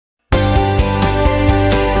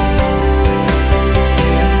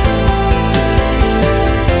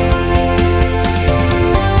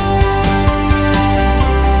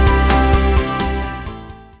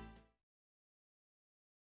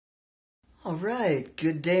Alright,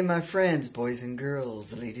 good day my friends, boys and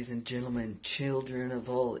girls, ladies and gentlemen, children of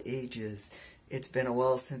all ages. It's been a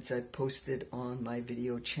while since I posted on my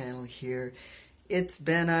video channel here. It's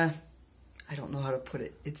been I don't know how to put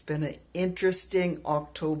it, it's been an interesting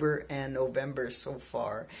October and November so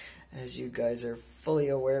far. As you guys are fully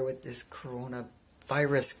aware with this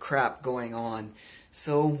coronavirus crap going on.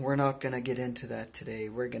 So we're not going to get into that today.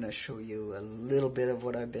 We're going to show you a little bit of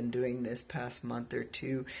what I've been doing this past month or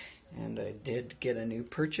two. And I did get a new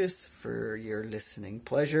purchase for your listening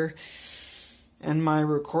pleasure. And my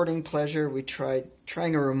recording pleasure, we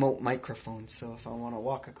trying a remote microphone. So if I want to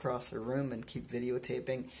walk across the room and keep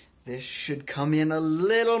videotaping, this should come in a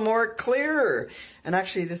little more clearer. And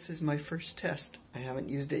actually, this is my first test. I haven't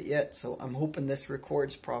used it yet, so I'm hoping this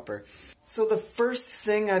records proper. So the first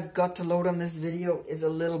thing I've got to load on this video is a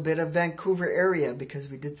little bit of Vancouver area because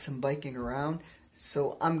we did some biking around.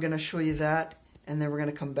 So I'm going to show you that, and then we're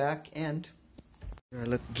going to come back and... I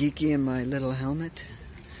look geeky in my little helmet.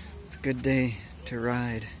 It's a good day to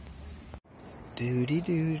ride.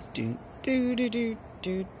 Do-de-do-do,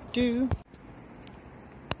 do-de-do-do-do.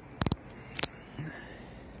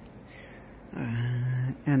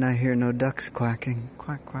 And I hear no ducks quacking.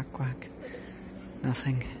 Quack, quack, quack.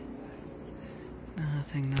 Nothing.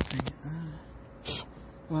 Nothing.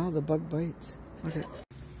 Wow, the bug bites. Look at...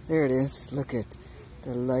 There it is. Look at...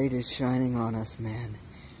 The light is shining on us, man.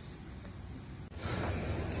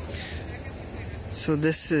 So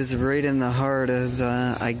this is right in the heart of,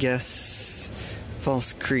 I guess,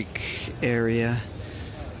 False Creek area.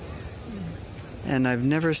 And I've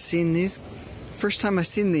never seen these... First time I've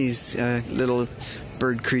seen these little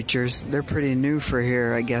bird creatures. They're pretty new for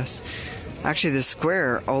here, I guess. Actually, the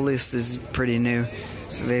square, all this is pretty new.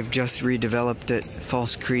 So they've just redeveloped it.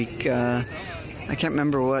 False Creek. I can't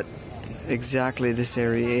remember what exactly this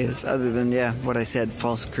area is, other than, yeah, what I said,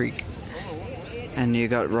 False Creek. And you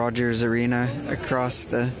got Rogers Arena across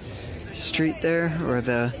the street there, where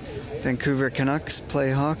the Vancouver Canucks play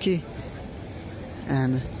hockey.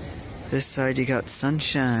 And this side you got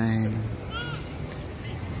Sunshine.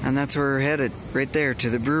 And that's where we're headed, right there, to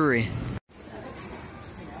the brewery.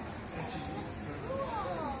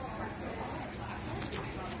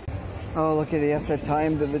 Oh, look at it, he has to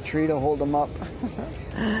time to the tree to hold them up.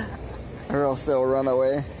 Or else they'll run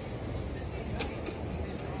away.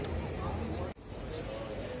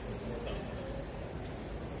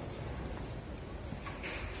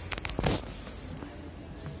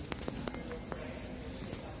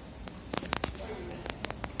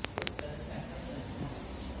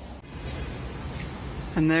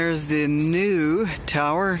 And there's the new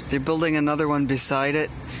tower. They're building another one beside it.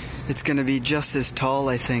 It's going to be just as tall,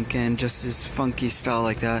 I think, and just as funky style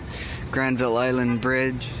like that. Granville Island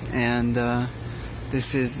Bridge, and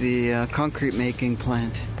this is the concrete making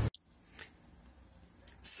plant.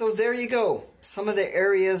 So there you go. Some of the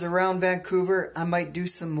areas around Vancouver. I might do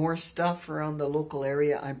some more stuff around the local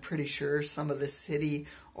area. I'm pretty sure some of the city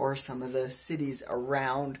or some of the cities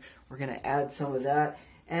around. We're going to add some of that.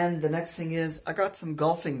 And the next thing is, I got some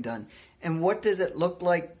golfing done. And what does it look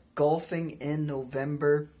like golfing in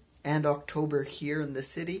November and October here in the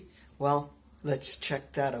city? Well, let's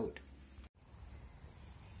check that out.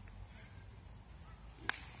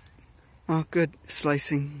 Oh, good.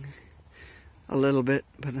 Slicing a little bit,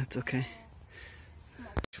 but that's okay.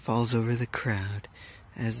 Falls over the crowd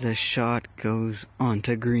as the shot goes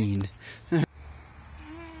onto green.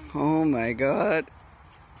 Oh my God.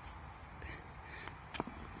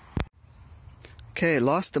 Okay,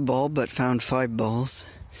 lost a ball but found 5 balls.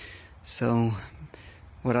 So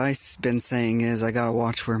what I've been saying is I gotta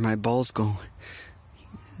watch where my balls go.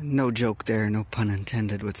 No joke there, no pun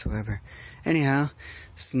intended whatsoever. Anyhow,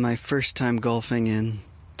 this is my first time golfing in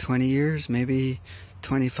 20 years, maybe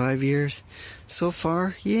 25 years. So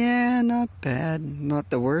far, yeah, not bad.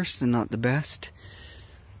 Not the worst and not the best.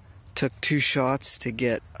 Took 2 shots to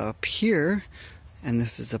get up here, and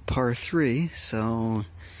this is a par 3, so...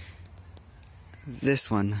 This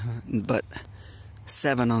one, but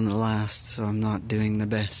 7 on the last, so I'm not doing the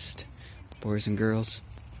best, boys and girls.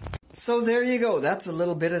 So there you go. That's a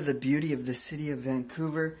little bit of the beauty of the city of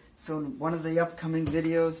Vancouver. So in one of the upcoming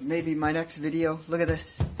videos, maybe my next video, look at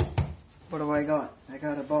this. What do I got? I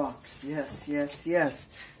got a box. Yes, yes, yes.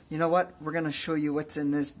 You know what? We're going to show you what's in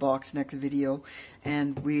this box next video,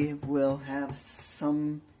 and we will have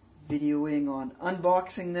some videoing on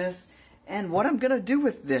unboxing this and what I'm going to do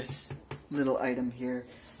with this little item here.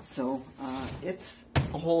 So it's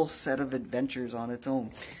a whole set of adventures on its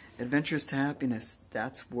own. Adventures to happiness.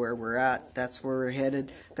 That's where we're at. That's where we're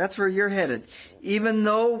headed. That's where you're headed. Even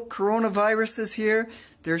though coronavirus is here,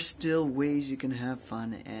 there's still ways you can have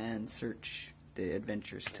fun and search the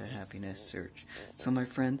Adventures to Happiness search. So my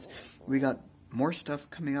friends, we got more stuff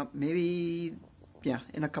coming up. Maybe, yeah,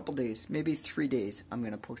 in a couple days, maybe 3 days, I'm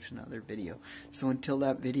going to post another video. So until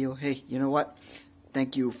that video, hey, you know what?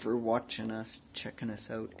 Thank you for watching us, checking us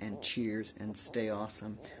out, and cheers, and stay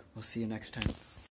awesome. We'll see you next time.